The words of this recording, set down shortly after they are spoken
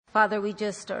Father, we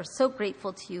just are so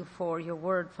grateful to you for your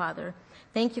word, Father.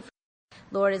 Thank you,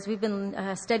 Lord, as we've been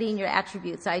studying your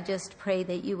attributes. I just pray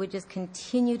that you would just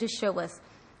continue to show us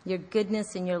your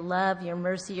goodness and your love, your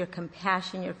mercy, your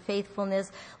compassion, your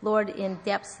faithfulness, Lord, in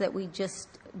depths that we just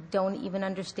don't even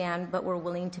understand, but we're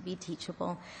willing to be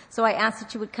teachable. So I ask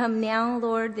that you would come now,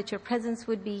 Lord, that your presence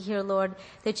would be here, Lord,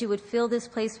 that you would fill this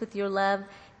place with your love.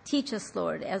 Teach us,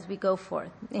 Lord, as we go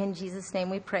forth. In Jesus' name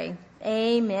we pray.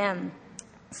 Amen.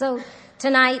 So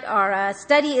tonight our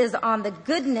study is on the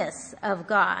goodness of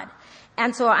God.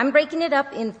 And so I'm breaking it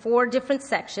up in 4 different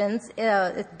sections.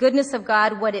 Goodness of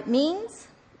God, what it means,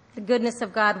 the goodness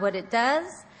of God, what it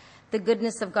does, the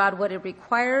goodness of God, what it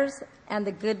requires, and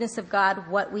the goodness of God,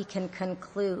 what we can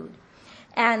conclude.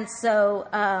 And so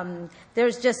there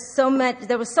was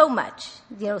so much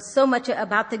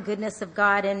about the goodness of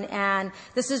God. And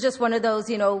this is just one of those,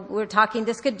 we're talking,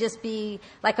 this could just be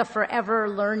like a forever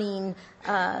learning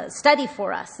study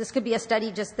for us. This could be a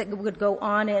study just that would go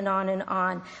on and on and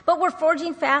on. But we're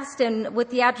forging fast and with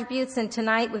the attributes, and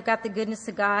tonight we've got the goodness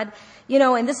of God.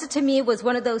 And this to me was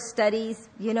one of those studies,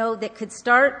 that could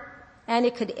start and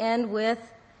it could end with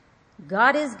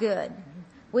God is good.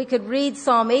 We could read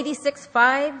Psalm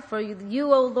 86:5, for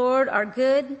you, O Lord, are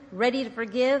good, ready to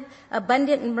forgive,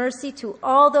 abundant in mercy to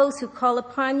all those who call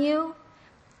upon you.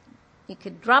 You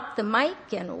could drop the mic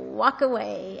and walk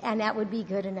away, and that would be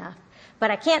good enough. But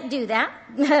I can't do that.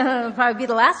 It'll probably be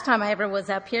the last time I ever was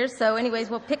up here. So anyways,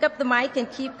 we'll pick up the mic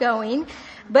and keep going.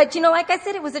 But, like I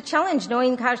said, it was a challenge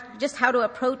knowing just how to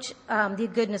approach the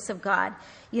goodness of God.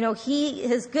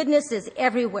 His goodness is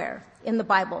everywhere in the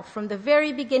Bible, from the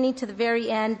very beginning to the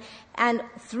very end and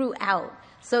throughout.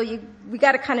 So we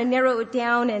got to kind of narrow it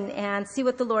down and see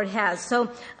what the Lord has.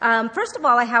 So first of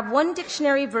all, I have one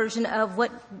dictionary version of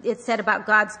what it said about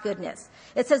God's goodness.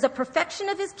 It says, a perfection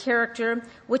of his character,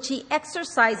 which he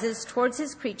exercises towards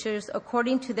his creatures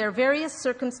according to their various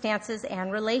circumstances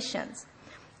and relations.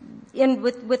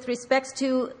 With respects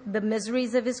to the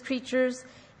miseries of his creatures,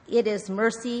 it is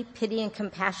mercy, pity, and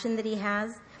compassion that he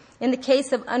has. In the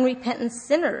case of unrepentant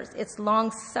sinners, it's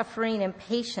long-suffering and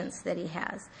patience that he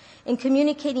has. In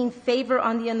communicating favor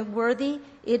on the unworthy,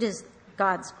 it is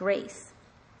God's grace.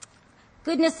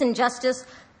 Goodness and justice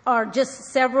are just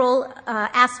several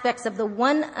aspects of the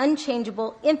one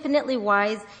unchangeable, infinitely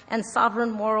wise, and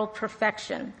sovereign moral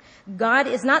perfection. God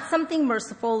is not something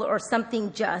merciful or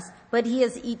something just, but he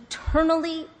is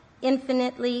eternally,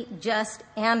 infinitely just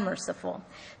and merciful.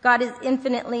 God is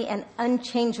infinitely and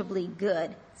unchangeably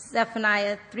good.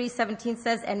 Zephaniah 3:17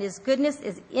 says, and his goodness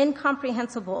is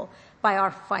incomprehensible by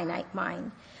our finite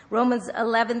mind. Romans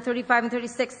 11:35 and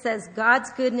 36 says,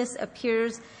 God's goodness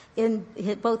appears in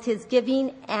both his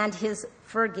giving and his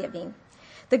forgiving.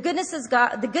 The goodness of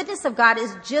God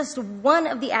is just one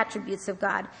of the attributes of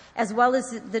God, as well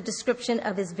as the description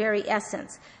of his very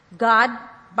essence. God,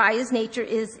 by his nature,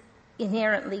 is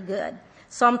inherently good.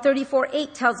 Psalm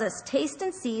 34:8 tells us, taste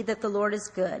and see that the Lord is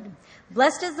good.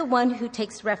 Blessed is the one who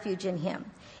takes refuge in him.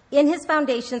 In his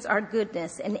foundations are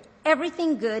goodness, and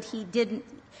everything good he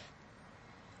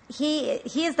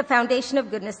is the foundation of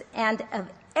goodness and of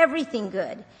everything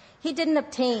good. He didn't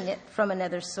obtain it from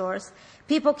another source.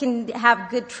 People can have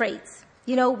good traits.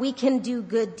 We can do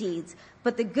good deeds.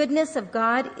 But the goodness of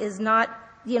God is not,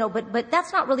 but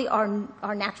that's not really our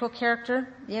natural character.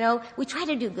 We try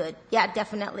to do good. Yeah,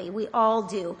 definitely. We all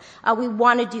do. We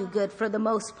want to do good for the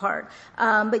most part.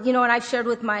 But, and I've shared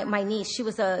with my niece, she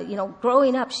was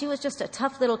growing up, she was just a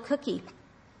tough little cookie.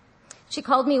 She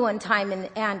called me one time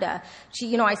and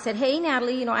she, I said, hey,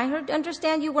 Natalie, I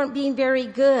understand you weren't being very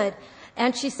good.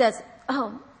 And she says,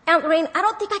 oh, Aunt Lorraine, I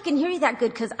don't think I can hear you that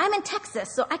good because I'm in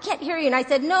Texas, so I can't hear you. And I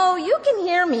said, no, you can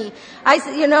hear me. I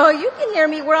said, you can hear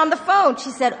me. We're on the phone. She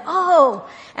said, oh.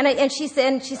 And she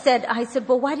said, I said,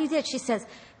 well, why do you do that? She says,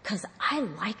 because I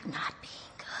like not being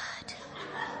good.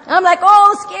 I'm like,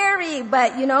 oh, scary.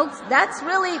 But, that's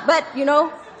really,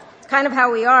 it's kind of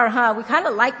how we are, huh? We kind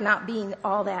of like not being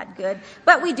all that good.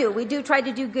 But we do. We do try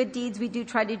to do good deeds. We do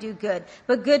try to do good.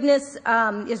 But goodness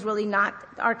is really not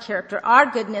our character. Our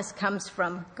goodness comes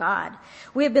from God.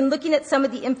 We have been looking at some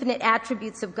of the infinite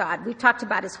attributes of God. We've talked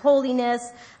about his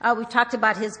holiness. We've talked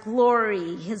about his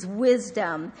glory, his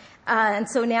wisdom. And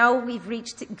so now we've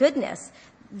reached goodness.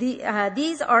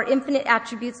 These are infinite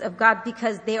attributes of God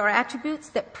because they are attributes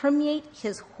that permeate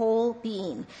his whole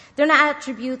being. They're not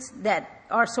attributes that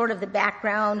are sort of the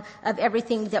background of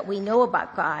everything that we know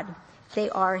about God. They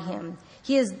are him.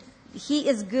 He is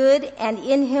good, and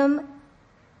in him,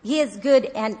 he is good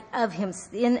and of him,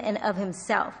 in and of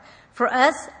himself. For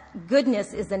us,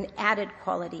 goodness is an added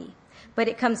quality, but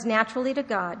it comes naturally to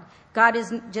God. God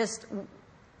is just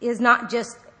is not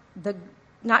just the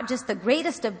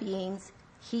greatest of beings,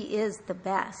 he is the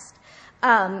best.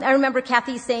 I remember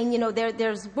Kathy saying,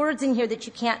 there's words in here that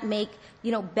you can't make,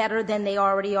 better than they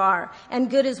already are. And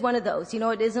good is one of those.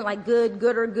 It isn't like good,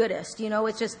 or goodest.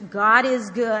 It's just God is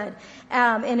good.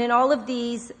 And in all of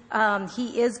these,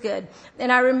 he is good.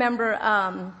 And I remember,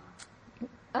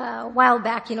 a while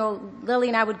back, Lily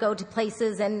and I would go to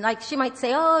places and she might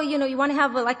say, oh, you want to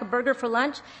have a burger for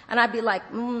lunch? And I'd be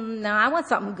like, no, I want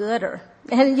something gooder.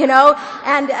 And,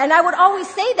 and I would always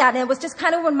say that. And it was just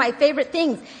kind of one of my favorite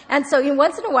things. And so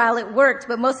once in a while it worked,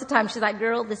 but most of the time she's like,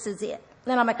 girl, this is it.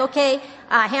 Then I'm like, okay,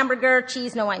 hamburger,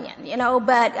 cheese, no onion,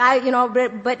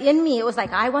 but in me it was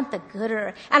like, I want the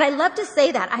gooder. And I love to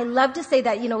say that.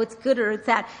 It's gooder, it's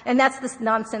that. And that's this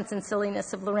nonsense and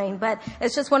silliness of Lorraine, but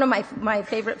it's just one of my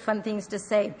favorite fun things to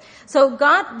say. So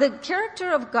God, the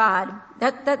character of God,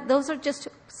 those are just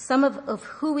some of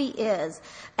who he is.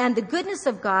 And the goodness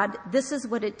of God, this is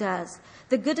what it does.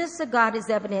 The goodness of God is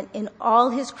evident in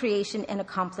all his creation and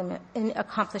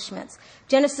accomplishments.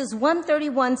 Genesis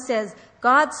 1:31 says,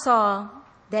 God saw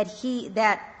that he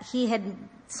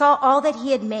saw all that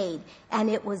he had made, and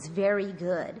it was very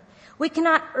good. We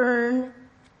cannot earn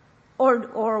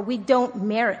or we don't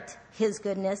merit his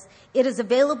goodness. It is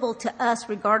available to us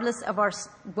regardless of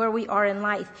where we are in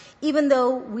life, even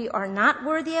though we are not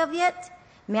worthy of it.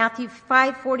 Matthew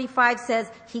 5:45 says,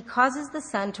 he causes the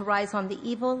sun to rise on the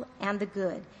evil and the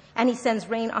good, and he sends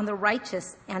rain on the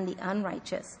righteous and the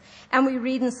unrighteous. And we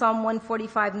read in Psalm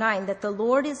 145:9 that the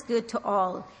Lord is good to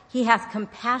all. He has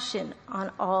compassion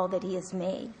on all that he has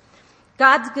made.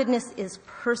 God's goodness is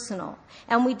personal.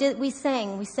 And we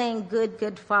sang, good,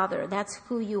 good Father. That's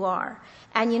who you are.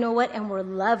 And you know what? And we're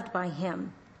loved by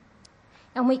him.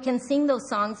 And we can sing those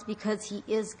songs because he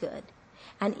is good.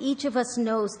 And each of us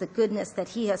knows the goodness that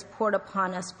he has poured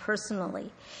upon us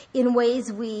personally in ways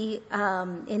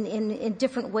in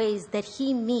different ways that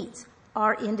he meets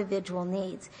our individual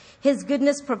needs. His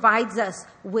goodness provides us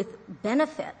with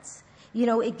benefits.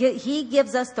 He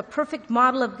gives us the perfect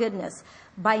model of goodness.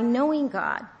 By knowing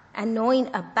God and knowing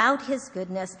about his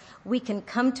goodness, we can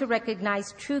come to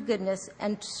recognize true goodness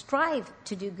and strive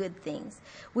to do good things.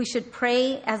 We should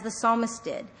pray as the psalmist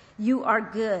did. You are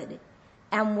good,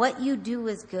 and what you do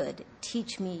is good.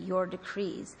 Teach me your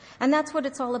decrees. And that's what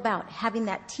it's all about, having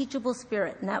that teachable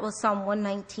spirit. And that was Psalm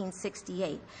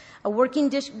 119:68. A working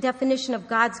definition of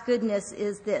God's goodness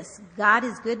is this. God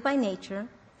is good by nature,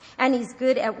 and he's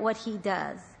good at what he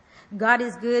does. God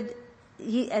is good,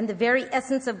 and the very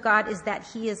essence of God is that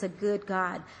he is a good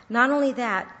God. Not only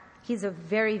that, he's a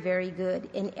very, very good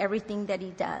in everything that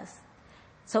he does.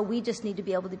 So we just need to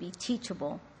be able to be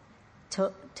teachable,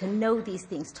 to know these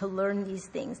things, to learn these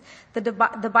things.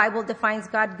 The Bible defines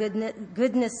God's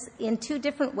goodness in two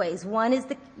different ways. One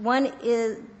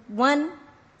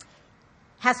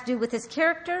has to do with his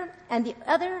character, and the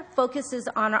other focuses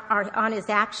on his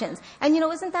actions. And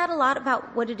isn't that a lot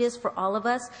about what it is for all of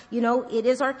us? It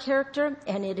is our character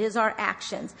and it is our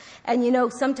actions. And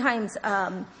sometimes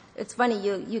it's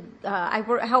funny. I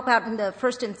help out in the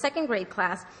first and second grade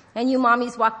class, and you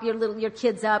mommies walk your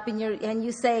kids up, and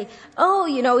you say, oh,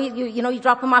 you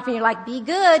drop them off, and you're like, be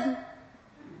good.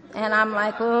 And I'm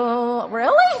like, oh,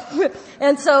 really?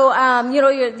 And so,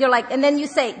 you're like, and then you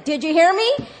say, did you hear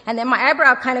me? And then my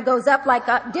eyebrow kind of goes up like,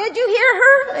 did you hear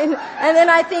her? And then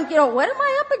I think, what am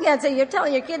I up against? And you're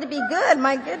telling your kid to be good.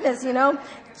 My goodness,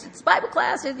 it's Bible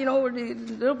class, it'll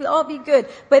all be good.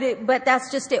 But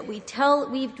that's just it. We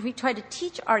try to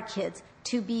teach our kids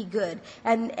to be good.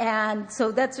 And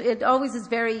so it always is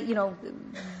very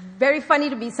funny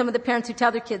to me, some of the parents who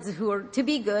tell their kids who are to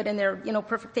be good and they're,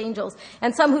 perfect angels,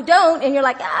 and some who don't, and you're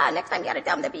like, next time you gotta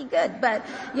tell them to be good. But,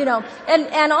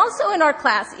 and also in our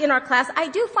class, I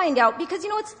do find out, because,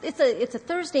 it's a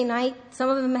Thursday night. Some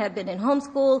of them have been in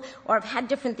homeschool or have had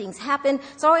different things happen.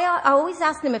 So I always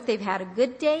ask them if they've had a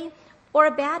good day or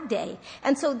a bad day.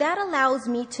 And so that allows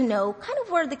me to know kind of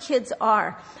where the kids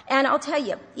are. And I'll tell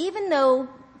you, even though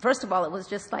first of all, it was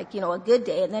just like, a good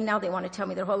day, and then now they want to tell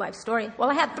me their whole life story. Well,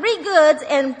 I had 3 goods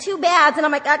and 2 bads, and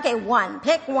I'm like, okay,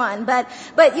 pick one. But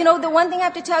the one thing I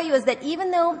have to tell you is that even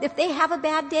though if they have a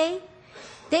bad day,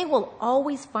 they will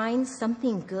always find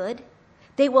something good.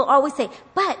 They will always say,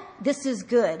 but this is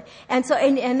good. And so,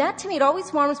 and that to me, it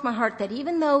always warms my heart that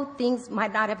even though things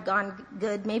might not have gone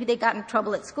good, maybe they got in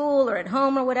trouble at school or at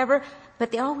home or whatever,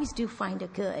 but they always do find a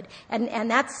good.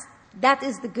 And that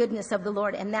is the goodness of the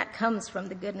Lord, and that comes from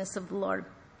the goodness of the Lord.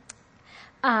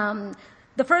 So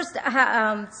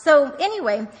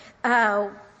anyway,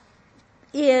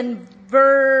 in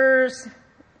verse,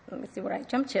 let me see where I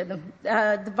jumped here.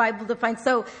 The Bible defines.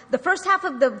 So the first half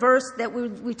of the verse that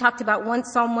we talked about,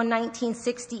 Psalm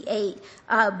 119:68,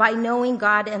 by knowing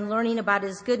God and learning about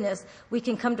his goodness, we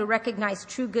can come to recognize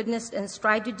true goodness and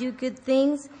strive to do good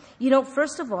things.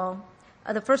 First of all,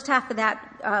 the first half of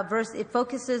that verse, it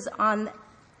focuses on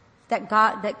that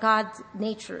God's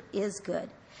nature is good,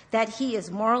 that he is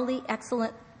morally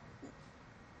excellent,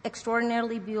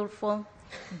 extraordinarily beautiful,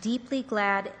 deeply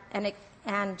glad,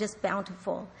 and just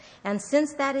bountiful. And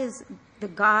since that is the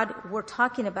God we're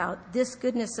talking about, this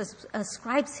goodness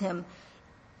ascribes him,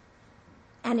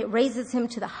 and it raises him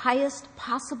to the highest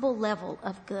possible level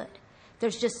of good.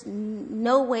 There's just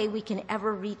no way we can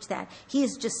ever reach that. He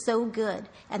is just so good,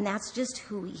 and that's just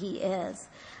who he is.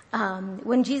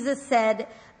 When Jesus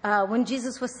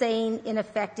was saying, in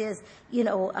effect, is,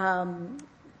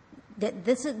 that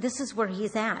this is where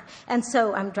he's at. And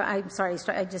so I'm sorry,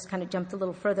 I just kind of jumped a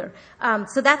little further.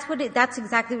 So that's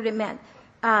exactly what it meant.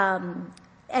 And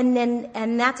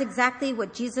that's exactly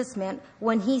what Jesus meant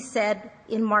when he said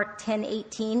in Mark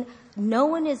 10:18, "No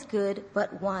one is good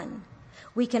but one."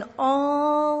 We can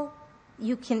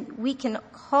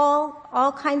call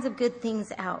all kinds of good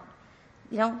things out.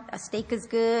 A steak is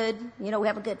good. We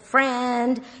have a good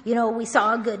friend. We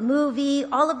saw a good movie.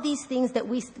 All of these things that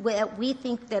we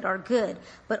think that are good.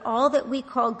 But all that we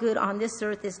call good on this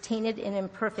earth is tainted and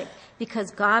imperfect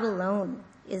because God alone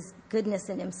is goodness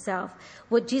in himself.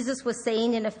 What Jesus was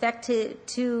saying in effect in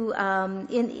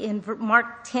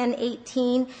Mark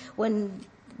 10:18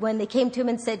 when they came to him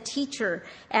and said, "Teacher,"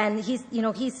 and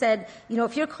he said,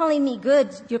 "If you're calling me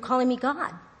good, you're calling me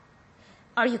God.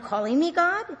 Are you calling me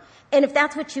God? And if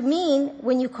that's what you mean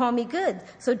when you call me good."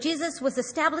 So Jesus was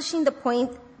establishing the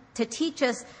point to teach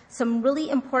us some really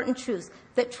important truths,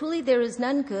 that truly there is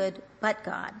none good but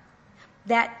God.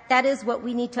 That is what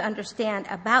we need to understand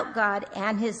about God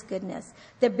and his goodness.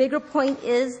 The bigger point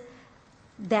is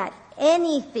that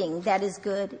anything that is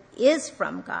good is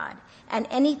from God, and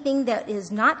anything that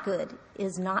is not good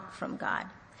is not from God.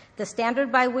 The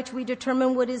standard by which we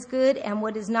determine what is good and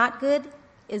what is not good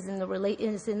is in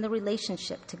the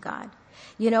relationship to God.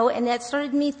 And that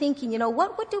started me thinking,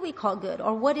 what do we call good,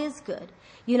 or what is good?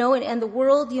 And the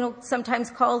world,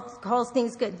 sometimes calls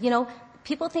things good.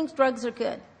 People think drugs are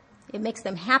good. It makes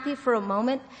them happy for a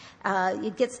moment.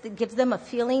 It gives them a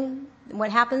feeling.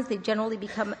 What happens? They generally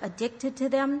become addicted to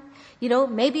them.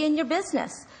 Maybe in your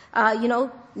business,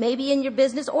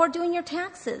 or doing your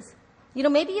taxes.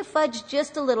 Maybe you fudge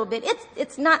just a little bit.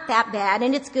 It's not that bad,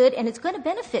 and it's good, and it's going to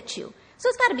benefit you. So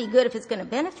it's got to be good if it's going to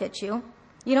benefit you.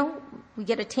 We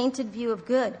get a tainted view of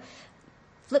good.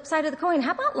 Flip side of the coin,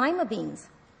 how about lima beans?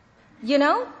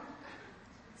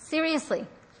 Seriously,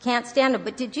 can't stand them.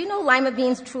 But did you know lima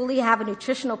beans truly have a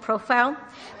nutritional profile?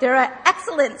 They're an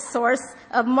excellent source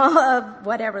of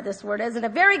whatever this word is, and a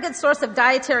very good source of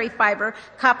dietary fiber,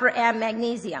 copper, and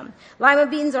magnesium. Lima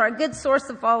beans are a good source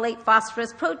of folate,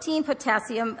 phosphorus, protein,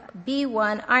 potassium,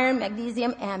 B1, iron,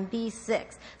 magnesium, and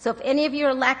B6. So if any of you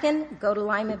are lacking, go to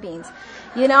lima beans.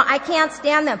 I can't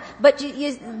stand them. But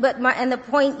the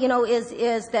point,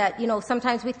 is that,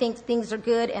 sometimes we think things are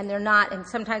good and they're not, and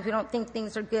sometimes we don't think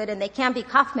things are good, and they can be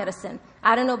cough medicine.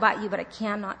 I don't know about you, but I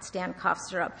cannot stand cough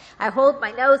syrup. I hold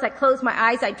my nose, I close my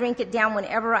eyes, I drink it down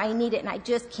whenever I need it, and I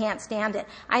just can't stand it.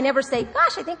 I never say,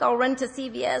 gosh, I think I'll run to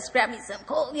CVS, grab me some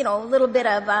cold, a little bit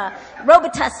of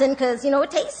Robitussin, because,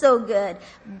 it tastes so good.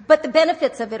 But the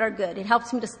benefits of it are good. It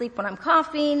helps me to sleep when I'm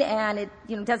coughing, and it,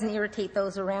 doesn't irritate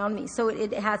those around me. So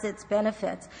it has its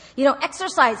benefits.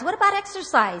 Exercise. What about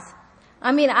exercise?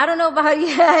 I don't know about you.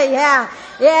 Yeah.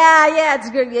 It's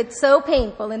good. It's so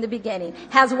painful in the beginning.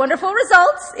 Has wonderful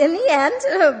results in the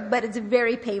end, but it's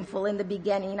very painful in the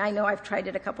beginning. I know I've tried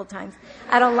it a couple times.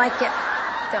 I don't like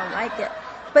it.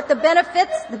 But the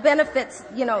benefits,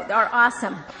 are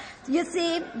awesome. You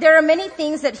see, there are many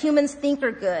things that humans think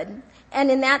are good, and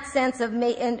in that sense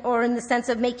or in the sense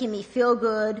of making me feel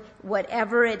good,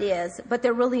 whatever it is, but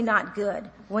they're really not good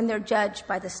when they're judged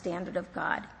by the standard of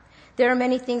God. There are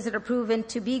many things that are proven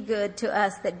to be good to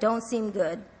us that don't seem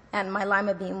good, and my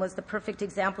lima bean was the perfect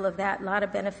example of that. A lot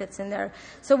of benefits in there.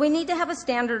 So we need to have a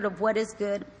standard of what is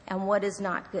good and what is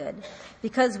not good,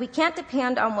 because we can't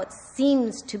depend on what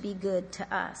seems to be good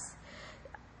to us.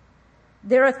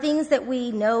 There are things that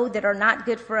we know that are not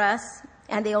good for us,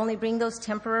 and they only bring those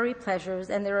temporary pleasures,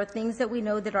 and there are things that we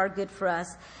know that are good for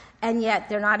us, and yet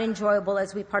they're not enjoyable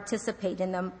as we participate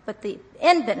in them, but the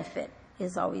end benefit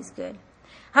is always good.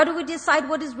 How do we decide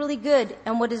what is really good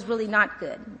and what is really not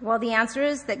good? Well, the answer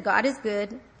is that God is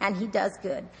good and he does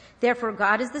good. Therefore,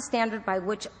 God is the standard by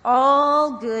which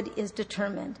all good is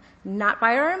determined, not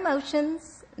by our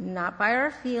emotions, not by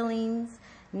our feelings,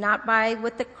 not by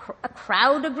what the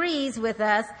crowd agrees with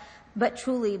us, but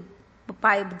truly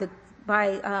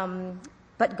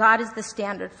but God is the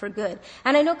standard for good.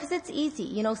 And I know because it's easy.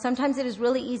 You know, sometimes it is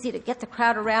really easy to get the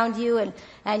crowd around you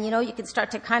and you know, you can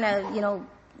start to kind of, you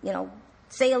know,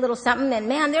 say a little something and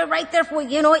man, they're right there for you.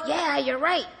 You know what? Yeah, you're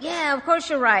right. Yeah, of course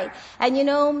you're right. And you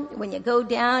know, when you go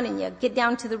down and you get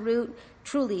down to the root,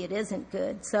 truly it isn't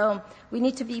good. So we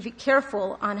need to be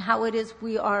careful on how it is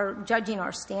we are judging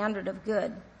our standard of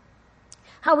good.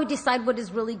 How we decide what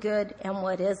is really good and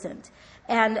what isn't.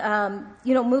 And,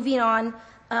 you know, moving on,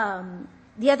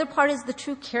 the other part is the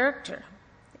true character,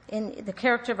 in the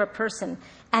character of a person.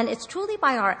 And it's truly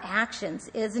by our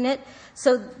actions, isn't it?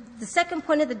 So the second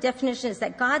point of the definition is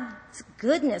that God's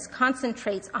goodness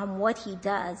concentrates on what he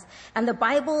does. And the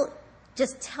Bible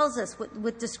just tells us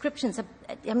with descriptions of,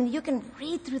 I mean, you can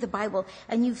read through the Bible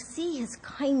and you see his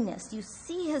kindness, you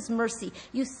see his mercy,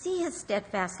 you see his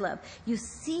steadfast love, you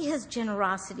see his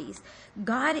generosities.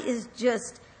 God is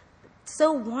just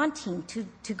so wanting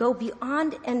to go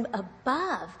beyond and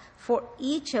above for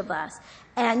each of us.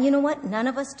 And you know what? None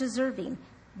of us deserving,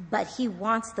 but he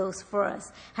wants those for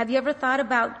us. Have you ever thought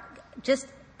about just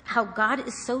how God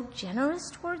is so generous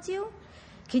towards you?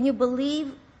 Can you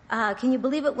believe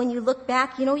it when you look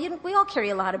back? You know, we all carry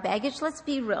a lot of baggage. Let's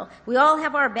be real. We all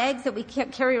have our bags that we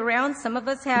can't carry around. Some of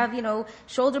us have, you know,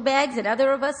 shoulder bags, and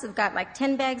other of us have got like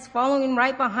 10 bags following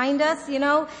right behind us, you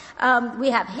know.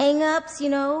 We have hang-ups, you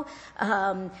know.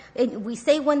 And we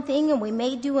say one thing and we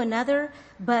may do another,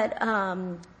 but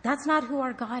that's not who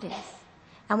our God is.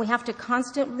 And we have to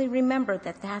constantly remember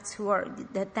that that's who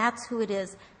it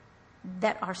is,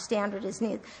 that our standard is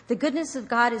needed. The goodness of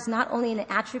God is not only an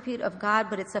attribute of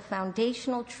God, but it's a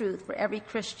foundational truth for every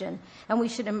Christian, and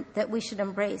that we should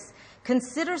embrace.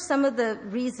 Consider some of the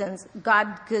reasons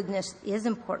God's goodness is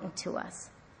important to us.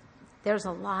 There's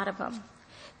a lot of them.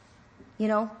 You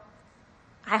know,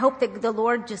 I hope that the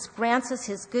Lord just grants us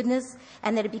his goodness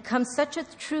and that it becomes such a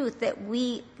truth that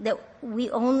we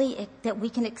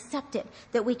can accept it,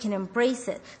 that we can embrace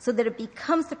it, so that it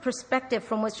becomes the perspective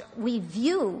from which we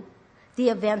view the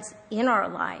events in our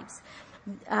lives.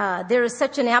 There is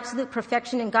such an absolute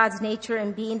perfection in God's nature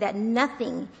and being that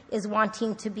nothing is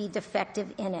wanting to be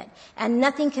defective in it, and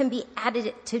nothing can be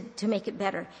added to make it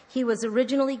better. He was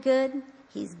originally good.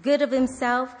 He's good of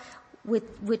himself, with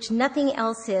which nothing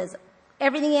else is.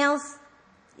 Everything else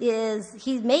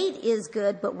he's made is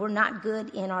good, but we're not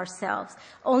good in ourselves.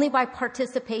 Only by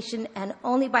participation and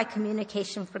only by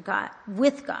communication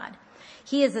with God.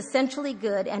 He is essentially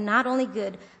good, and not only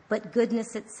good, but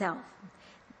goodness itself.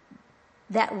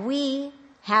 That we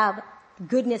have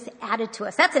goodness added to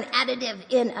us. That's an additive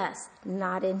in us,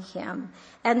 not in him.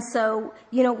 And so,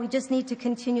 you know, we just need to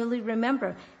continually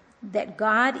remember that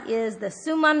God is the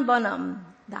summan bonum,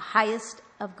 the highest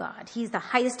of God. He's the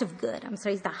highest of good.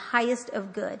 He's the highest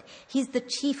of good. He's the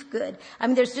chief good. I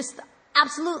mean, there's just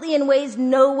absolutely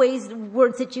no ways,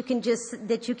 words that you can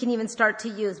even start to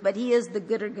use, but he is the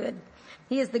gooder good.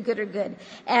 He is the gooder good.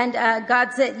 And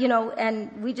God said, you know,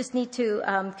 and we just need to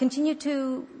continue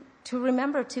to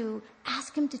remember to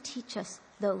ask him to teach us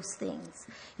those things.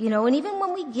 You know, and even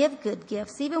when we give good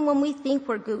gifts, even when we think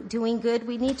we're doing good,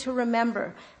 we need to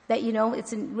remember that, you know,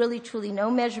 it's really truly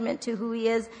no measurement to who he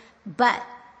is, but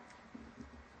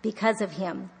because of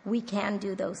him, we can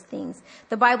do those things.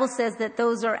 The Bible says that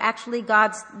those are actually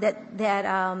God's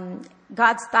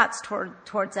thoughts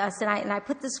towards us. And I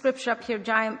put the scripture up here,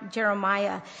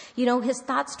 Jeremiah. You know, his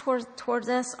thoughts towards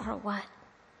us are what?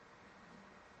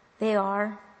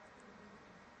 They're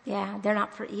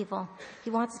not for evil.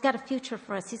 He's got a future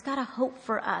for us. He's got a hope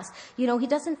for us. You know, he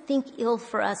doesn't think ill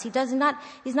for us. He's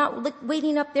not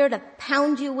waiting up there to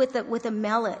pound you with a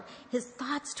mallet. His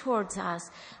thoughts towards us,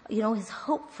 you know, his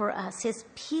hope for us, his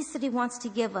peace that he wants to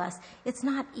give us. It's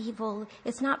not evil.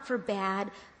 It's not for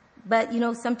bad. But, you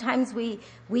know, sometimes we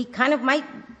kind of might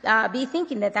be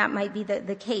thinking that might be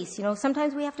the case. You know,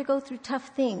 sometimes we have to go through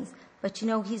tough things. But, you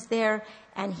know, he's there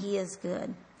and he is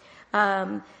good.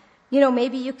 You know,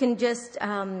 maybe you can just,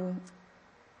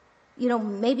 you know,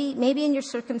 maybe in your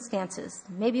circumstances,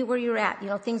 maybe where you're at, you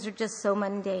know, things are just so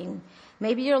mundane.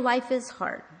 Maybe your life is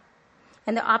hard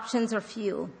and the options are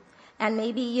few. And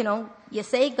maybe, you know, you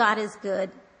say God is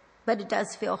good, but it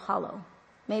does feel hollow.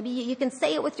 Maybe you can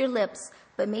say it with your lips,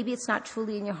 but maybe it's not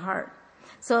truly in your heart.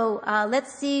 So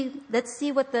let's see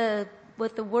what the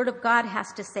Word of God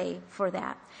has to say for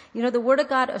that. You know, the Word of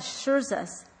God assures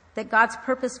us that God's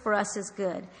purpose for us is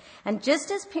good. And just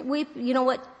as you know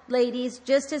what, ladies,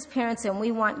 just as parents and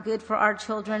we want good for our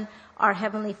children, our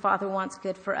Heavenly Father wants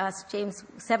good for us. James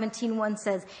 17:1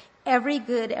 says, every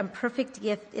good and perfect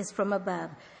gift is from above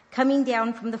coming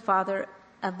down from the Father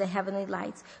of the heavenly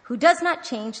lights, who does not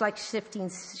change like shifting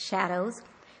shadows.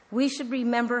 We should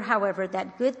remember, however,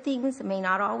 that good things may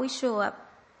not always show up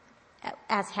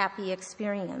as happy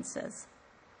experiences.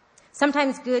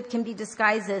 Sometimes good can be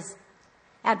disguised as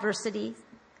adversity,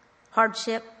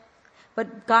 hardship,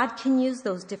 but God can use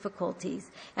those difficulties.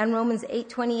 And Romans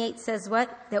 8:28 says what?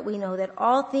 That we know that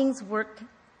all things work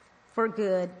for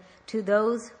good to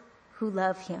those who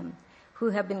love him,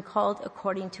 who have been called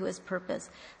according to his purpose.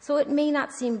 So it may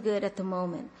not seem good at the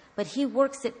moment, but he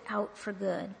works it out for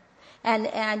good. And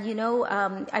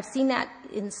I've seen that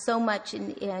in so much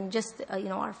in just,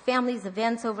 our family's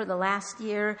events over the last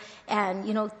year. And,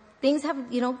 things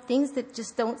that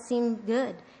just don't seem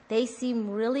good. They seem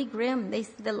really grim.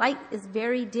 The light is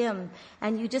very dim.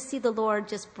 And you just see the Lord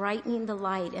just brightening the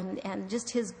light and just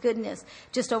his goodness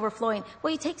just overflowing.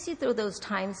 Well, he takes you through those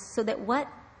times so that we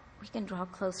can draw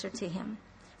closer to him,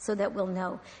 so that we'll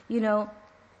know. He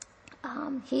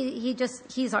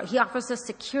offers us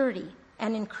security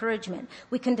and encouragement.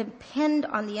 We can depend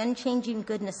on the unchanging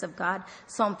goodness of God.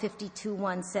 Psalm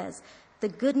 52:1 says, "The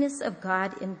goodness of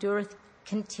God endureth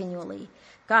continually."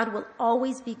 God will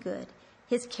always be good.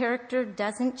 His character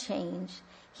doesn't change.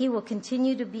 He will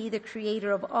continue to be the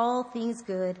creator of all things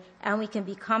good, and we can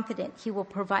be confident he will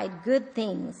provide good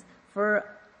things for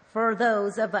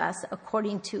those of us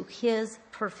according to his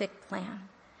perfect plan.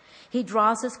 He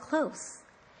draws us close.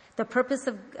 The purpose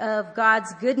of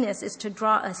God's goodness is to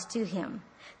draw us to him.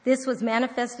 This was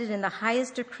manifested in the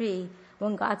highest degree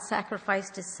when God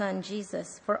sacrificed his son,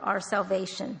 Jesus, for our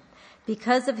salvation.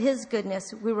 Because of his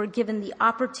goodness, we were given the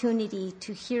opportunity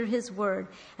to hear his word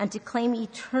and to claim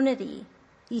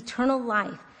eternal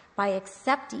life by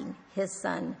accepting his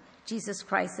son, Jesus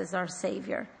Christ, as our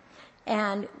Savior.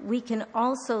 And we can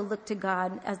also look to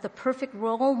God as the perfect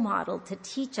role model to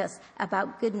teach us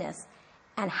about goodness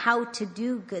and how to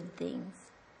do good things.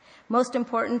 Most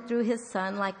important, through his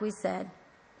son, like we said,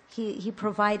 he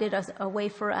provided us a way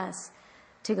for us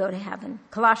to go to heaven.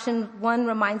 Colossians 1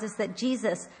 reminds us that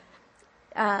Jesus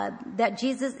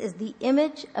is the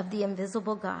image of the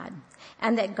invisible God,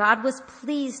 and that God was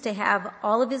pleased to have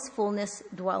all of his fullness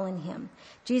dwell in him.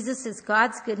 Jesus is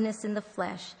God's goodness in the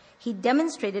flesh. He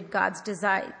demonstrated God's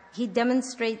desire. He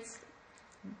demonstrated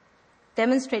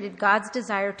God's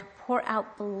desire to pour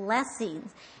out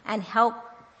blessings and help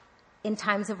in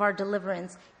times of our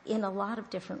deliverance in a lot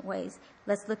of different ways.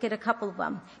 Let's look at a couple of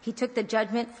them. He took the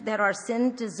judgment that our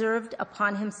sin deserved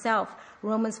upon himself.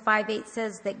 Romans 5:8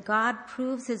 says that God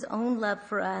proves his own love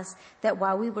for us, that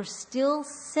while we were still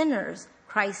sinners,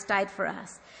 Christ died for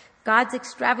us. God's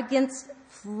extravagance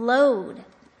flowed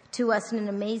to us in an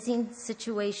amazing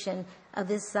situation of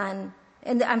his son.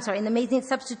 An amazing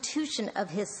substitution of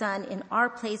his son in our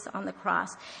place on the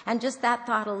cross. And just that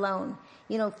thought alone,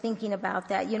 thinking about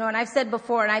that, and I've said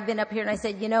before, and I've been up here and I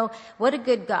said, what a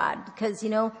good God, because,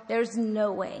 there's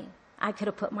no way I could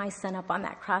have put my son up on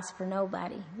that cross for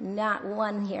nobody. Not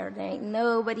one here. There ain't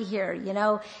nobody here,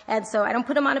 And so I don't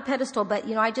put him on a pedestal, but,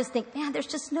 I just think, man, there's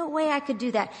just no way I could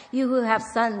do that. You who have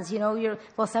sons,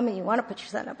 some of you want to put your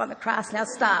son up on the cross. Now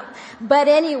stop. But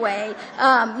anyway,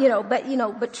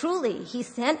 but truly, he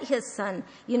sent his son,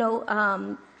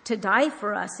 to die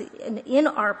for us in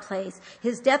our place.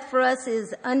 His death for us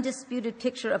is undisputed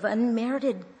picture of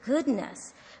unmerited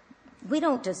goodness. We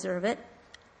don't deserve it.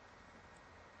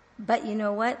 But you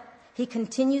know what? He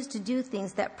continues to do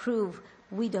things that prove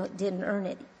we didn't earn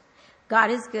it. God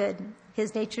is good.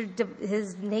 His nature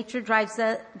drives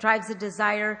a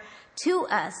desire to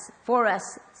us, for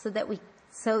us, so that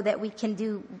we can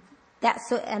do that,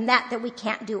 that we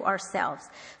can't do ourselves.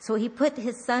 So he put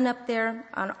his son up there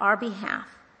on our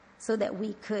behalf so that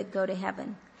we could go to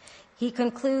heaven. He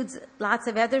concludes lots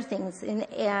of other things. In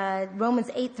Romans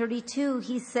 8:32,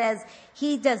 he says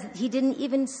he didn't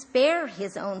even spare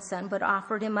his own son, but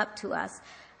offered him up to us.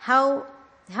 How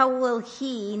will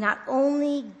he not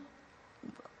only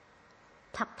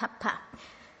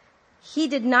He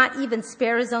did not even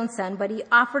spare his own son, but he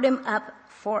offered him up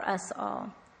for us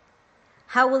all.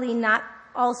 How will he not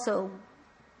also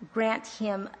grant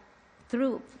him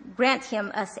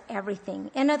us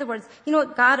everything? In other words,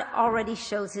 God already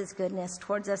shows his goodness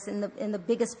towards us in the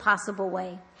biggest possible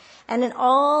way. And in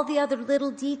all the other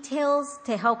little details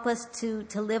to help us to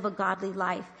live a godly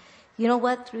life. You know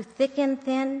what? Through thick and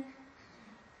thin,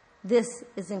 this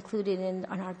is included in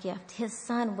our gift. His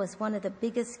son was one of the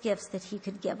biggest gifts that he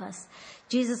could give us.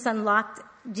 Jesus unlocks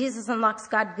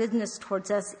God's goodness towards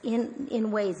us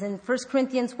in ways. In 1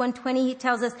 Corinthians 1:20, he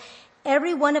tells us,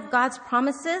 every one of God's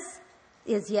promises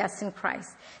is yes in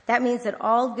Christ. That means that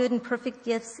all good and perfect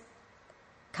gifts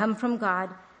come from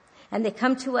God. And they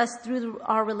come to us through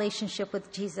our relationship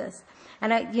with Jesus.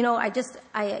 And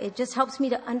it just helps me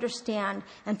to understand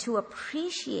and to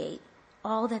appreciate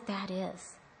all that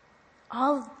is.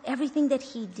 Everything that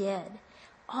he did.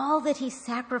 All that he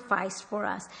sacrificed for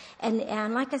us.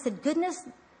 And like I said, goodness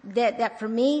that for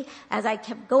me, as I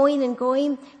kept going and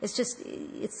going,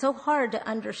 it's so hard to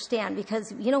understand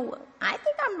because, I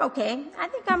think I'm okay. I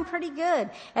think I'm pretty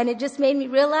good. And it just made me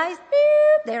realize,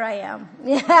 there I am.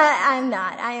 I'm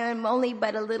not. I am only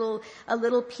but a little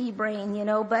pea brain,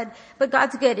 but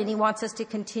God's good and he wants us to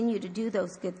continue to do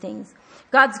those good things.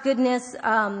 God's goodness,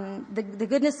 the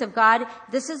goodness of God,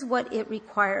 this is what it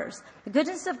requires. The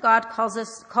goodness of God calls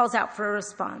out for a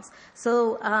response.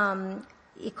 So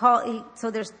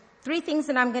there's 3 things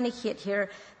that I'm going to hit here.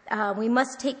 We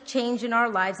must take change in our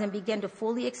lives and begin to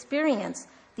fully experience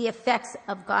the effects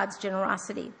of God's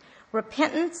generosity.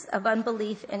 Repentance of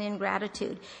unbelief and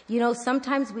ingratitude.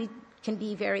 Sometimes we can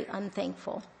be very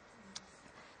unthankful.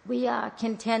 We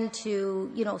can tend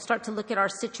to, start to look at our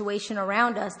situation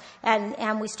around us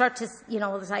and we start to,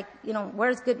 it's like,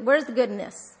 where's the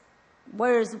goodness?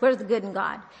 Where's the good in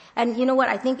God? And you know what?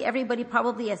 I think everybody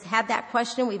probably has had that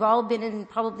question. We've all been in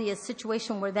probably a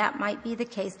situation where that might be the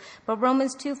case. But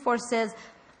Romans 2:4 says,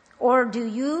 or do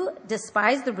you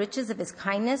despise the riches of his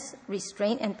kindness,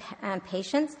 restraint, and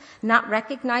patience, not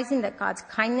recognizing that God's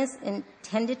kindness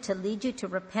intended to lead you to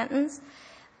repentance?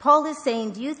 Paul is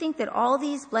saying, do you think that all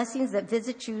these blessings that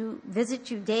visit you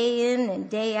day in and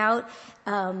day out,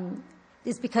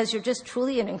 is because you're just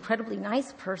truly an incredibly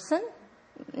nice person?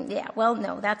 Yeah, well,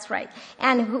 no, that's right.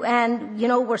 And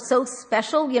we're so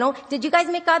special, Did you guys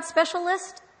make God's special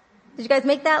list? Did you guys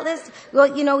make that list?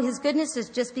 Well, his goodness is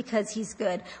just because he's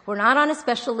good. We're not on a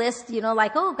special list,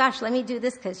 like, oh gosh, let me do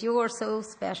this because you're so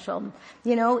special.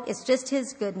 It's just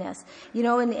his goodness.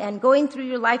 And going through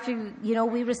your life,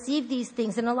 we receive these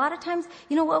things. And a lot of times,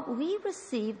 we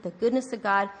receive the goodness of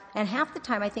God, and half the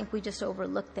time I think we just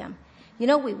overlook them.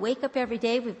 We wake up every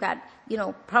day. We've got,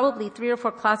 probably 3 or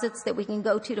 4 closets that we can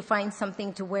go to find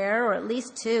something to wear, or at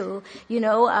least 2,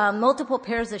 multiple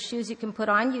pairs of shoes you can put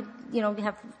on. You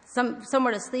have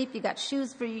somewhere to sleep. You got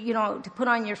shoes for, to put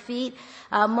on your feet.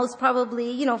 Most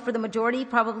probably, for the majority,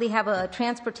 probably have a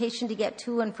transportation to get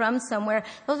to and from somewhere.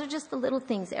 Those are just the little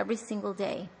things every single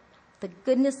day. The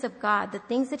goodness of God, the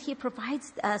things that he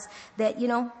provides us that,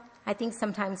 I think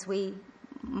sometimes we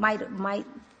might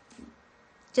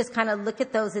just kind of look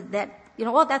at those that,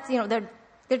 that's,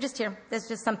 they're just here. That's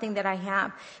just something that I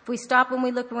have. If we stop and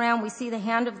we look around, we see the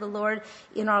hand of the Lord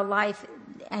in our life.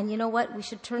 And you know what? We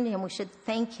should turn to him. We should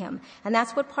thank him. And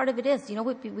that's what part of it is.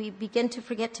 We begin to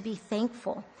forget to be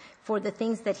thankful for the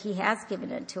things that he has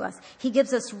given unto us. He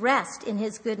gives us rest in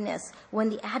his goodness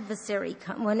when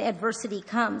when adversity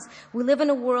comes. We live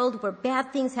in a world where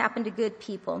bad things happen to good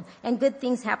people and good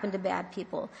things happen to bad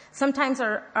people. Sometimes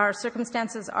our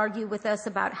circumstances argue with us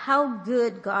about how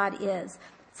good God is.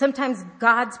 Sometimes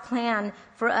God's plan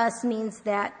for us means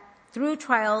that through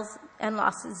trials and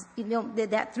losses,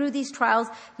 that through these trials,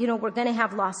 we're going to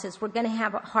have losses. We're going to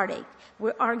have a heartache.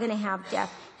 We are going to have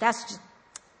death. That's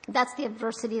the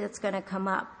adversity that's going to come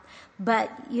up.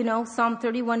 But, Psalm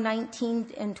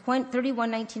 31:19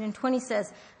 and 20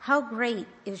 says, how great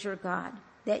is your God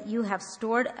that you have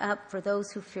stored up for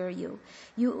those who fear you.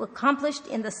 You accomplished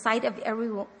in the sight of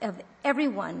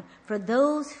everyone for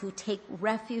those who take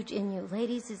refuge in you.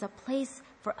 Ladies, is a place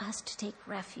for us to take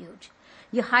refuge.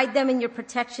 You hide them in your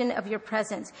protection of your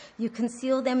presence. You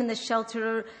conceal them in the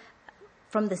shelter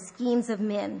from the schemes of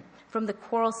men, from the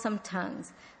quarrelsome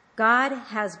tongues. God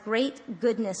has great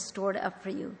goodness stored up for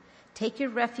you. Take your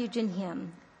refuge in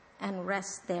him and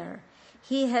rest there.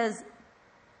 He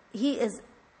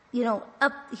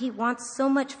wants so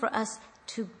much for us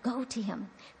to go to him,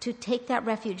 to take that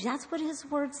refuge. That's what his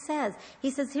word says.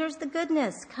 He says, here's the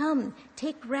goodness. Come,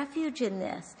 take refuge in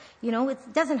this.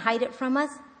 It doesn't hide it from us.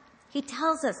 He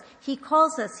tells us, he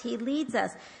calls us, he leads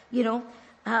us.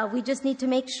 We just need to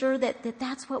make sure that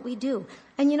that's what we do.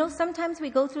 And sometimes we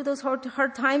go through those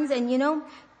hard times and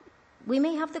we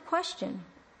may have the question,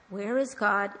 where is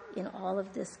God in all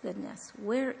of this goodness?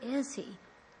 Where is he?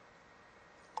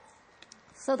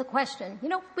 So the question,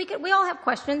 we all have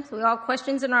questions. We all have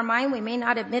questions in our mind. We may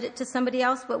not admit it to somebody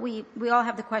else, but we all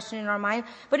have the question in our mind.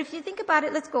 But if you think about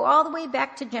it, let's go all the way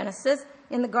back to Genesis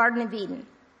in the Garden of Eden.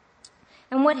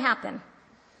 And what happened?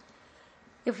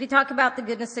 If we talk about the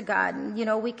goodness of God,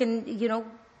 we can,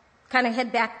 kind of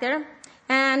head back there.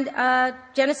 And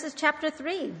Genesis chapter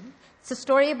 3, it's a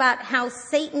story about how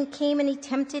Satan came and he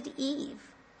tempted Eve.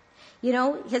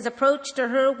 His approach to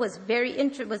her was very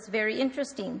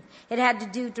interesting. It had to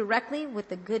do directly with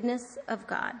the goodness of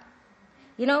God.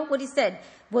 You know what he said?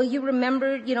 Will you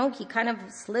remember, he kind of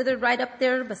slithered right up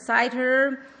there beside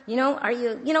her.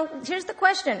 Here's the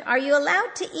question. Are you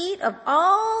allowed to eat of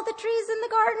all the trees in the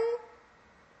garden?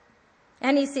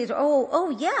 And he says, oh,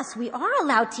 yes, we are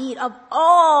allowed to eat of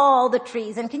all the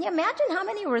trees. And can you imagine how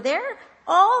many were there?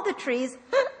 All the trees,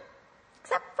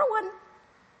 except for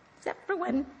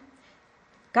one.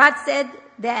 God said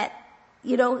that,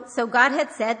 so God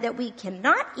had said that we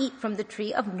cannot eat from the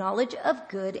tree of knowledge of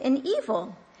good and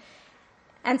evil.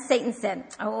 And Satan said,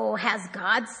 oh, has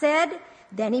God said?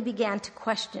 Then he began to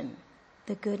question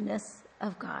the goodness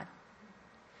of God.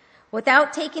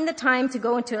 Without taking the time to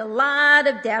go into a lot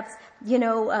of depths,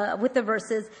 with the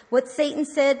verses, what Satan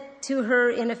said to her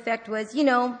in effect was,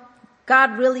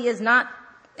 God really is not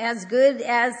as good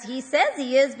as he says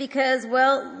he is because,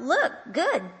 well, look,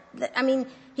 good. I mean,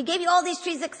 he gave you all these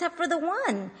trees except for the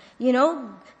one.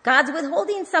 God's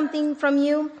withholding something from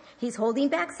you. He's holding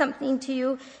back something to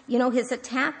you. His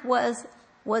attack was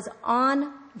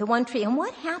on the one tree. And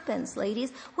what happens,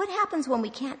 ladies? What happens when we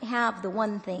can't have the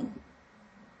one thing?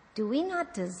 Do we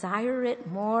not desire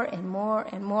it more and more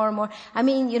and more and more? I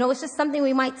mean, it's just something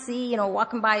we might see,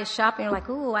 walking by a shop and you're like,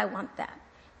 ooh, I want that.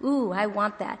 Ooh, I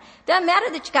want that. Doesn't matter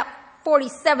that you got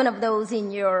 47 of those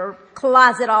in your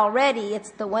closet already.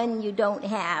 It's the one you don't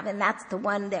have. And that's the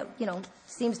one that,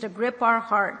 seems to grip our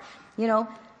heart.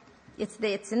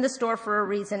 It's in the store for a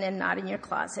reason and not in your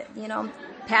closet,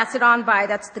 Pass it on by.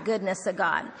 That's the goodness of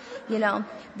God,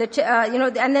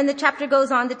 and then the chapter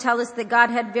goes on to tell us that God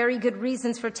had very good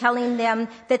reasons for telling them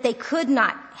that they could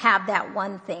not have that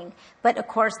one thing. But of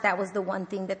course, that was the one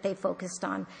thing that they focused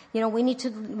on. We need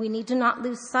to not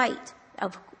lose sight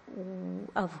of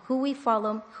who we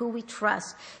follow, who we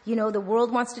trust. The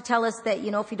world wants to tell us that,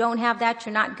 if you don't have that,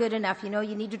 you're not good enough. You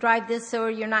need to drive this or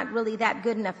you're not really that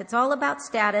good enough. It's all about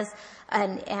status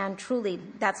and truly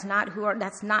that's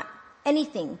not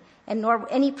anything and nor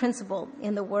any principle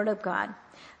in the Word of God.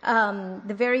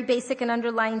 The very basic and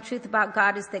underlying truth about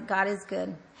God is that God is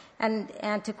good.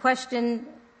 And to question,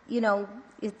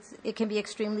 it can be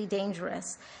extremely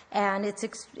dangerous, and it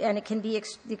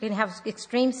can have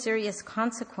extreme serious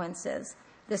consequences.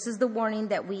 This is the warning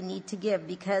that we need to give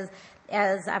because,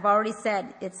 as I've already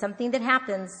said, it's something that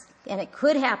happens, and it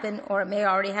could happen, or it may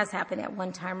already has happened at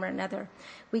one time or another.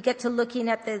 We get to looking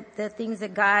at the things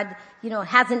that God,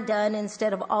 hasn't done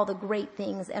instead of all the great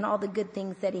things and all the good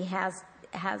things that He has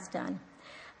done.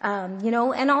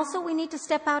 And also we need to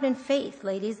step out in faith,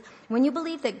 ladies. When you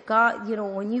believe that God,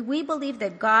 we believe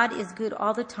that God is good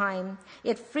all the time,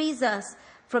 it frees us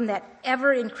from that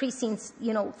ever-increasing,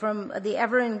 from the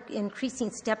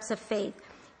ever-increasing steps of faith.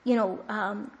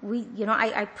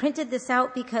 I printed this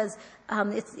out because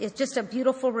it's just a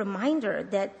beautiful reminder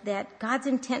that God's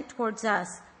intent towards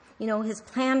us, His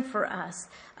plan for us,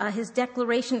 His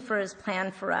declaration for His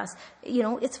plan for us,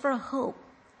 it's for a hope.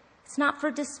 It's not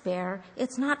for despair.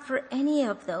 It's not for any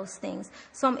of those things.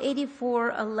 Psalm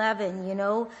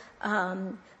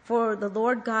 84:11, for the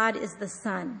Lord God is the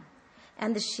sun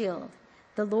and the shield.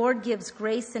 The Lord gives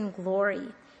grace and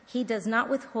glory. He does not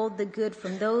withhold the good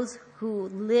from those who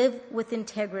live with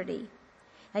integrity.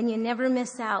 And you never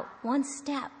miss out one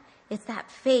step. It's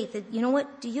that faith. You know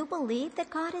what? Do you believe that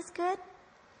God is good?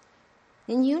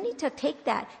 And you need to take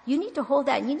that. You need to hold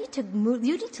that. And you need to move.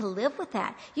 You need to live with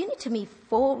that. You need to move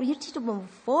forward. You need to move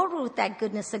forward with that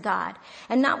goodness of God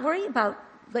and not worry about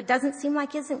what doesn't seem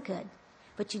like isn't good.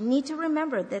 But you need to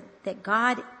remember that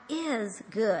God is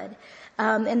good.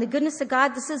 And the goodness of God,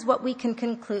 this is what we can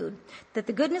conclude, that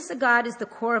the goodness of God is the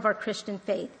core of our Christian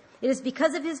faith. It is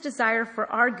because of His desire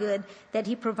for our good that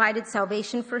He provided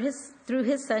salvation through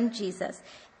His Son, Jesus.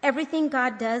 Everything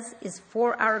God does is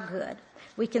for our good.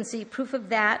 We can see proof of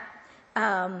that,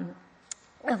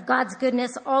 of God's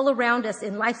goodness all around us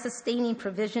in life-sustaining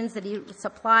provisions that He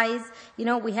supplies.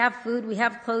 We have food, we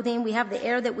have clothing, we have the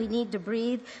air that we need to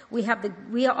breathe. We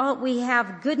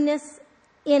have goodness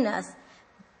in us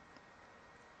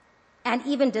and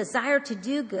even desire to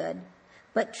do good.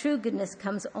 But true goodness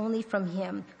comes only from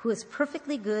Him, who is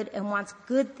perfectly good and wants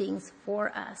good things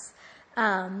for us.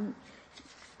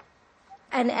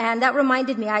 And that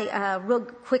reminded me, real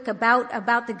quick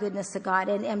about the goodness of God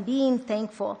and being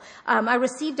thankful. I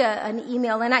received an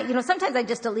email, and sometimes I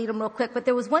just delete them real quick, but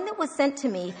there was one that was sent to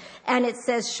me, and it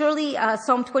says, surely,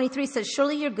 Psalm 23 says,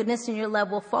 surely your goodness and your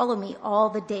love will follow me all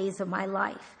the days of my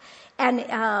life.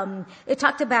 And it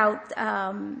talked about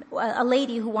a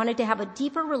lady who wanted to have a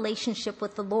deeper relationship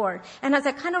with the Lord. And as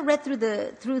I kind of read through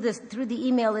the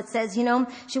email, it says,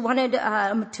 she wanted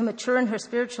to mature in her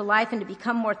spiritual life and to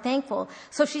become more thankful.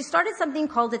 So she started something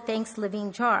called a Thanks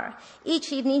Living Jar.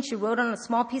 Each evening, she wrote on a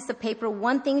small piece of paper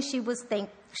one thing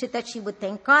that she would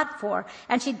thank God for,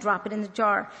 and she'd drop it in the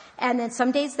jar. And then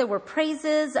some days there were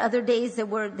praises, other days there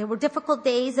were difficult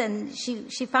days, and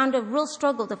she found a real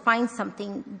struggle to find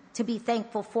something to be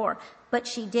thankful for. But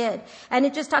she did. And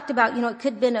it just talked about, it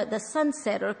could have been the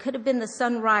sunset, or it could have been the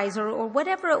sunrise, or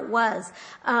whatever it was.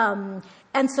 And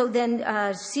so then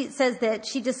she says that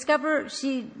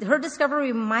her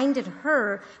discovery reminded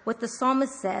her what the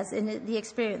psalmist says in the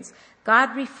experience.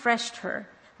 God refreshed her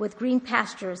with green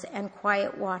pastures and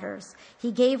quiet waters.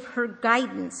 He gave her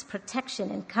guidance,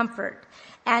 protection, and comfort.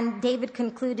 And David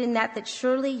concluded in that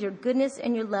surely your goodness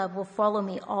and your love will follow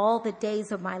me all the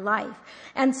days of my life.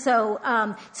 And so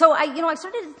I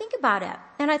started to think about it.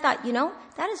 And I thought,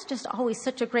 that is just always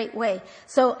such a great way.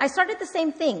 So I started the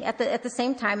same thing at the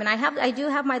same time. And I do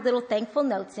have my little thankful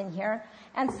notes in here.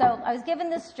 And so I was given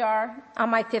this jar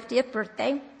on my 50th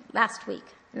birthday last week.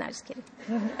 No, just kidding.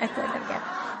 I said that again.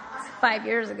 5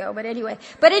 years ago, but anyway,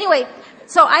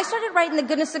 so I started writing the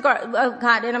goodness of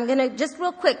God, and I'm going to just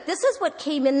real quick. This is what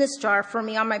came in this jar for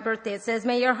me on my birthday. It says,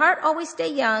 "May your heart always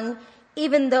stay young,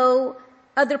 even though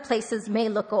other places may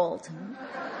look old.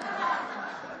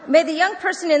 May the young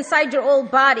person inside your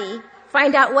old body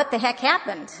find out what the heck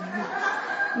happened.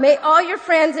 May all your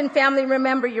friends and family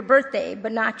remember your birthday,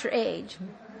 but not your age.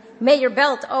 May your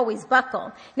belt always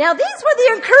buckle." Now, these were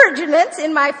the encouragements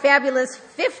in my fabulous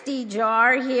 50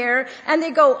 jar here, and they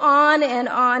go on and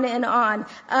on and on.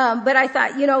 But I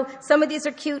thought, some of these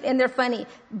are cute and they're funny,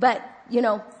 but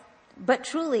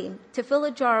truly, to fill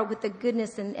a jar with the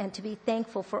goodness and to be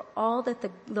thankful for all that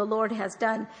the Lord has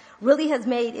done really has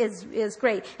made is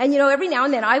great. And, every now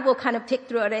and then I will kind of pick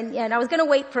through it, and I was going to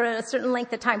wait for a certain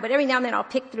length of time, but every now and then I'll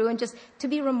pick through and just to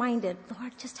be reminded,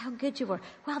 Lord, just how good you were.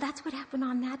 Wow, that's what happened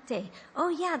on that day. Oh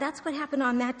yeah, that's what happened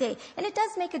on that day. And it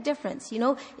does make a difference,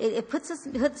 it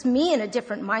puts me in a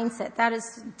different mindset. That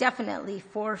is definitely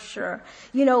for sure.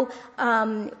 If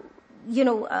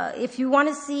you want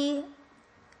to see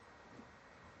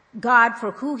God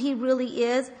for who he really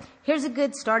is, here's a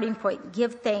good starting point.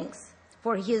 Give thanks,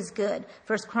 for he is good.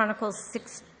 1 Chronicles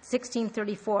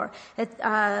 16:34.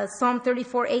 Psalm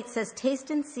 34:8 says, "Taste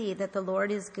and see that the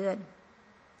Lord is good.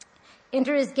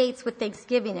 Enter his gates with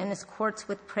thanksgiving and his courts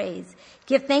with praise.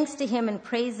 Give thanks to him and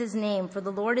praise his name, for the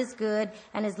Lord is good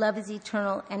and his love is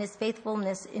eternal and his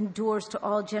faithfulness endures to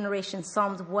all generations."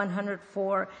 Psalms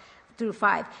 104:5.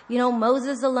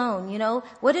 Moses alone,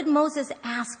 what did Moses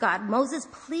ask God? Moses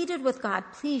pleaded with God,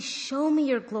 "Please show me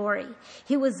your glory."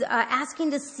 He was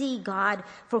asking to see God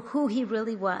for who he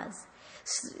really was.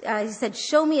 He said,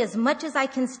 "Show me as much as I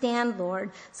can stand,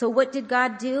 Lord." So what did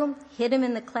God do? Hit him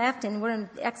in the cleft, and we're in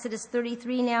Exodus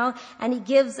 33 now, and he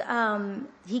gives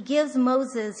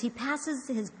Moses, he passes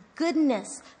his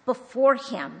goodness before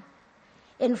him,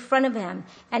 in front of him.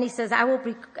 And he says, I will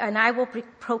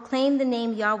proclaim the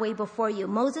name Yahweh before you.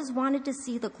 Moses wanted to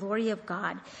see the glory of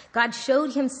God. God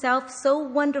showed himself so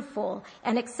wonderful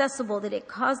and accessible that it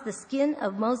caused the skin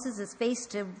of Moses' face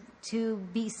to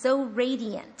be so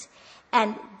radiant.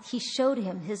 And he showed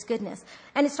him his goodness.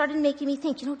 And it started making me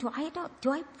think, do I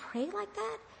pray like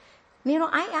that?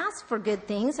 I ask for good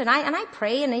things, and I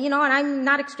pray, and and I'm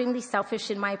not extremely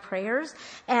selfish in my prayers.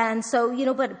 And so,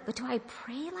 but do I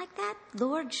pray like that?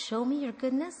 Lord, show me your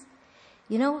goodness.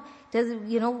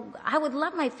 I would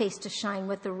love my face to shine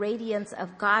with the radiance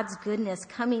of God's goodness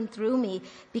coming through me,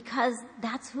 because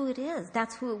that's who it is.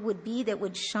 That's who it would be that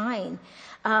would shine.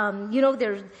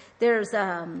 There's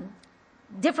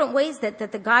different ways that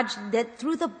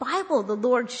through the Bible, the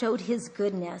Lord showed his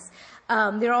goodness.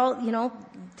 They're all,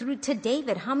 through to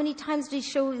David. How many times did he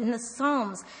show in the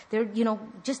Psalms? They're,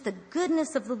 just the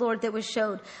goodness of the Lord that was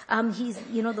showed.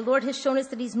 The Lord has shown us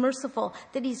that he's merciful,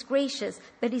 that he's gracious,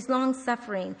 that he's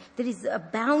long-suffering, that he's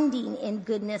abounding in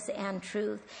goodness and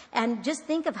truth. And just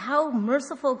think of how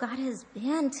merciful God has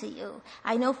been to you.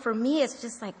 I know for me, it's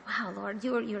just like, wow, Lord,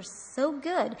 you're so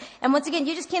good. And once again,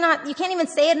 you can't even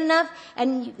say it enough.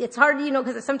 And it's hard,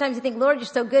 because sometimes you think, Lord, you're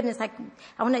so good. And it's like,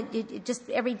 I want to, just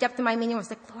every depth of my meaning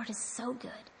was like, Lord is so good.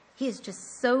 He is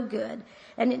just so good.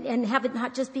 And have it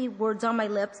not just be words on my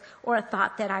lips or a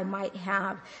thought that I might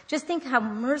have. Just think how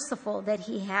merciful that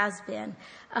he has been.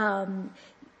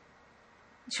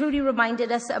 Trudy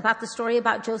reminded us about the story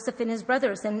about Joseph and his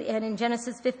brothers. And in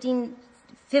Genesis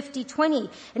 50:20,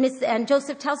 and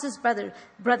Joseph tells his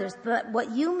brothers, "But what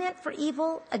you meant for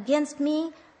evil against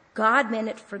me, God meant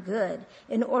it for good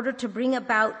in order to bring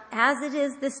about, as it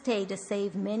is this day, to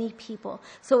save many people.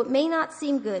 So it may not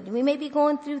seem good. We may be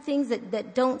going through things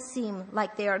that don't seem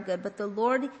like they are good, but the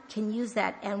Lord can use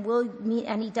that and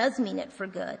he does mean it for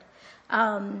good.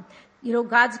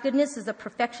 God's goodness is a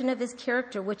perfection of his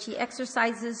character, which he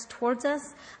exercises towards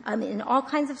us in all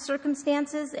kinds of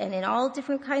circumstances and in all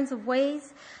different kinds of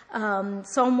ways. Psalm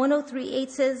 103:8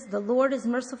 says, the Lord is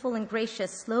merciful and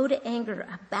gracious, slow to anger,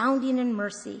 abounding in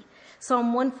mercy.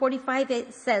 Psalm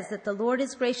 145:8 says that the Lord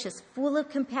is gracious, full of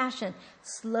compassion,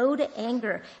 slow to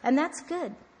anger. And that's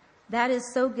good. That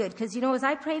is so good. Because, as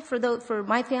I pray for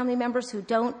my family members who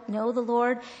don't know the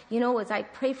Lord, as I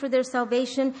pray for their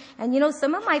salvation, and,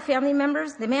 some of my family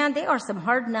members, they are some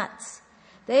hard nuts.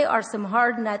 They are some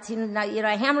hard nuts.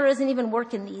 A hammer isn't even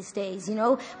working these days,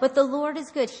 But the Lord is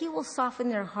good. He will soften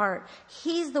their heart.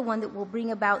 He's the one that will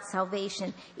bring about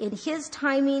salvation in his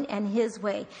timing and his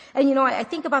way. And, I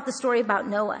think about the story about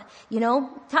Noah.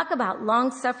 Talk about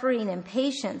long-suffering and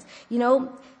patience.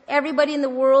 Everybody in the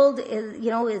world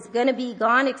is going to be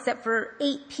gone except for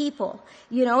 8 people,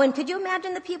 and could you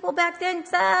imagine the people back then?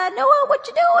 Noah, what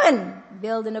you doing?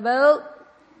 Building a boat.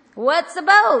 What's a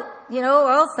boat?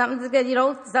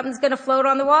 Something's going to float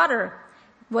on the water.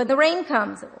 When the rain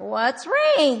comes, what's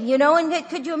rain? And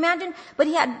could you imagine? But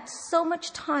he had so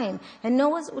much time, and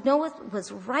Noah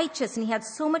was righteous, and he had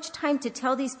so much time to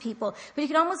tell these people. But you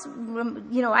can almost,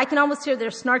 I can almost hear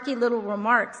their snarky little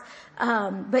remarks.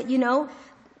 But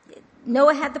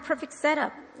Noah had the perfect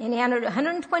setup, and he had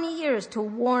 120 years to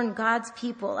warn God's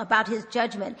people about his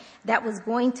judgment that was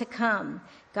going to come.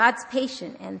 God's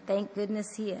patient, and thank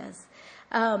goodness he is.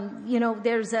 I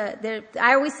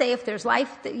always say if there's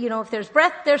life, if there's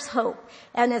breath, there's hope.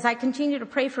 And as I continue to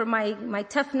pray for my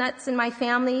tough nuts and my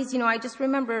families, I just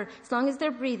remember as long as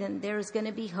they're breathing, there is going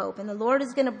to be hope. And the Lord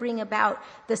is going to bring about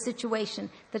the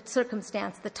situation, the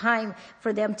circumstance, the time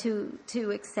for them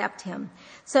to accept him.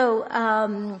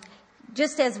 So,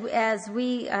 just as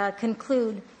we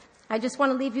conclude, I just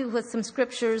want to leave you with some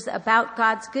scriptures about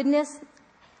God's goodness.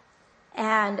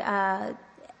 And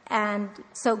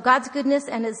so God's goodness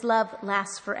and his love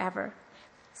lasts forever.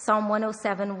 Psalm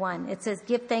 107:1. It says,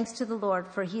 give thanks to the Lord,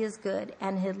 for he is good,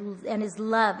 and his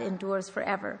love endures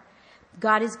forever.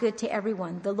 God is good to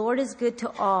everyone. The Lord is good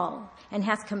to all and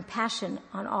has compassion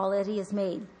on all that he has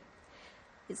made.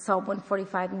 It's Psalm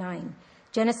 145:9.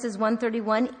 Genesis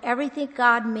 1:31, everything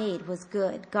God made was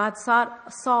good. God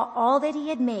saw all that he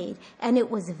had made, and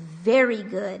it was very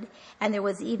good. And there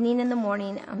was evening and the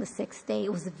morning on the 6th day.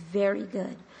 It was very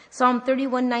good. Psalm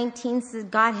 31:19 says,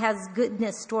 God has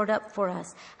goodness stored up for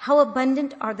us. How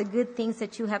abundant are the good things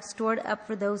that you have stored up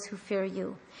for those who fear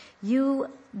you.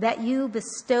 That you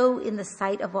bestow in the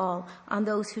sight of all on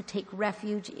those who take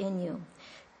refuge in you.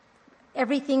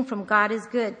 Everything from God is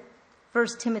good.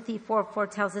 1 Timothy 4:4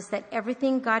 tells us that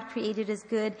everything God created is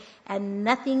good, and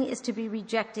nothing is to be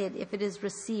rejected if it is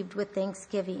received with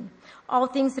thanksgiving. All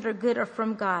things that are good are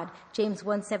from God. James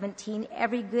 1:17,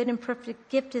 every good and perfect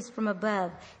gift is from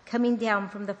above, coming down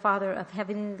from the Father of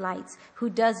heavenly lights, who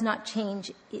does not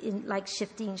change like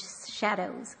shifting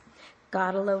shadows.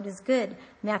 God alone is good.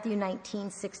 Matthew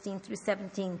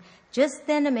 19:16-17. Just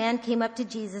then a man came up to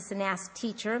Jesus and asked,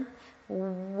 Teacher,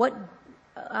 what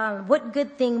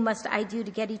good thing must I do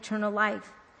to get eternal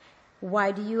life?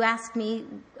 Why do you ask me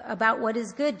about what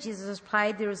is good? Jesus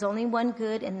replied, there is only one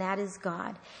good, and that is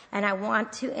God. And I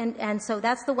want to, and so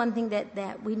that's the one thing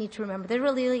that we need to remember. There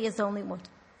really is only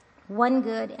one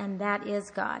good, and that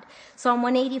is God. Psalm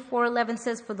 184:11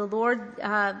 says, for the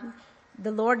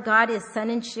Lord God is sun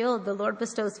and shield. The Lord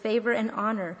bestows favor and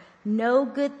honor. No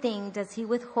good thing does he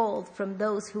withhold from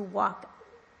those who walk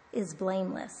is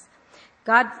blameless.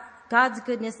 God's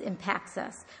goodness impacts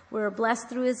us. We're blessed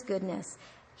through his goodness.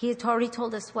 He has already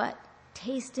told us what?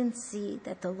 Taste and see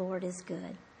that the Lord is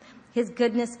good. His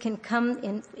goodness can come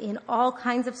in all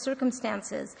kinds of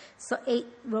circumstances. So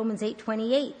Romans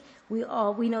 8:28.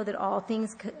 We know that all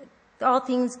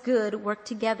things good work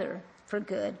together for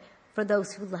good for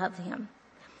those who love him.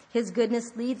 His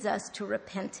goodness leads us to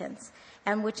repentance,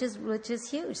 and which is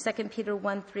huge. 2 Peter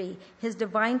 1:3. His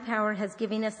divine power has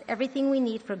given us everything we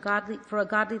need for a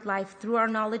godly life through our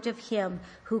knowledge of him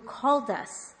who called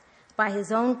us by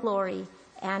his own glory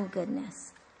and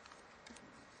goodness.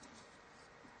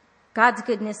 God's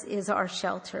goodness is our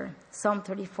shelter. Psalm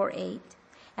 34:8.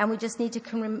 And we just need to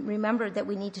remember that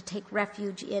we need to take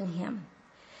refuge in him.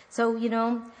 So,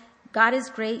 God is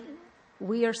great.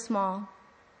 We are small,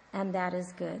 and that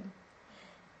is good.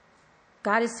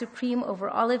 God is supreme over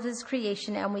all of his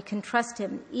creation, and we can trust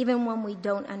him even when we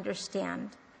don't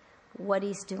understand what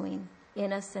he's doing.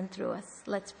 in us and through us.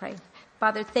 Let's pray.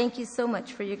 Father, thank you so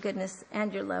much for your goodness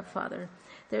and your love, Father.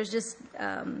 There's just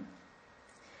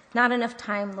not enough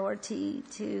time, Lord,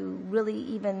 to really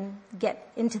even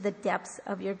get into the depths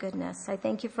of your goodness. I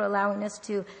thank you for allowing us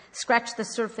to scratch the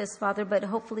surface, Father, but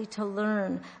hopefully to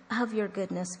learn of your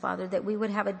goodness, Father, that we would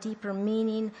have a deeper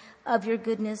meaning of your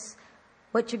goodness,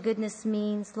 what your goodness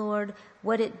means, Lord,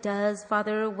 what it does,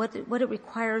 Father, what it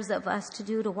requires of us to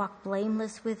do to walk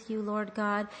blameless with you, Lord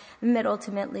God. And that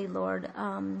ultimately, Lord,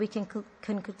 we can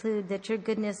conclude that your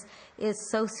goodness is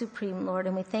so supreme, Lord.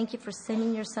 And we thank you for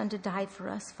sending your Son to die for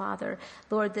us, Father.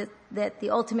 Lord, that the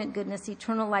ultimate goodness,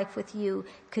 eternal life with you,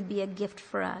 could be a gift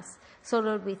for us. So,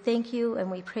 Lord, we thank you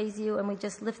and we praise you and we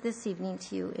just lift this evening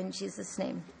to you in Jesus'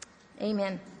 name.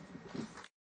 Amen.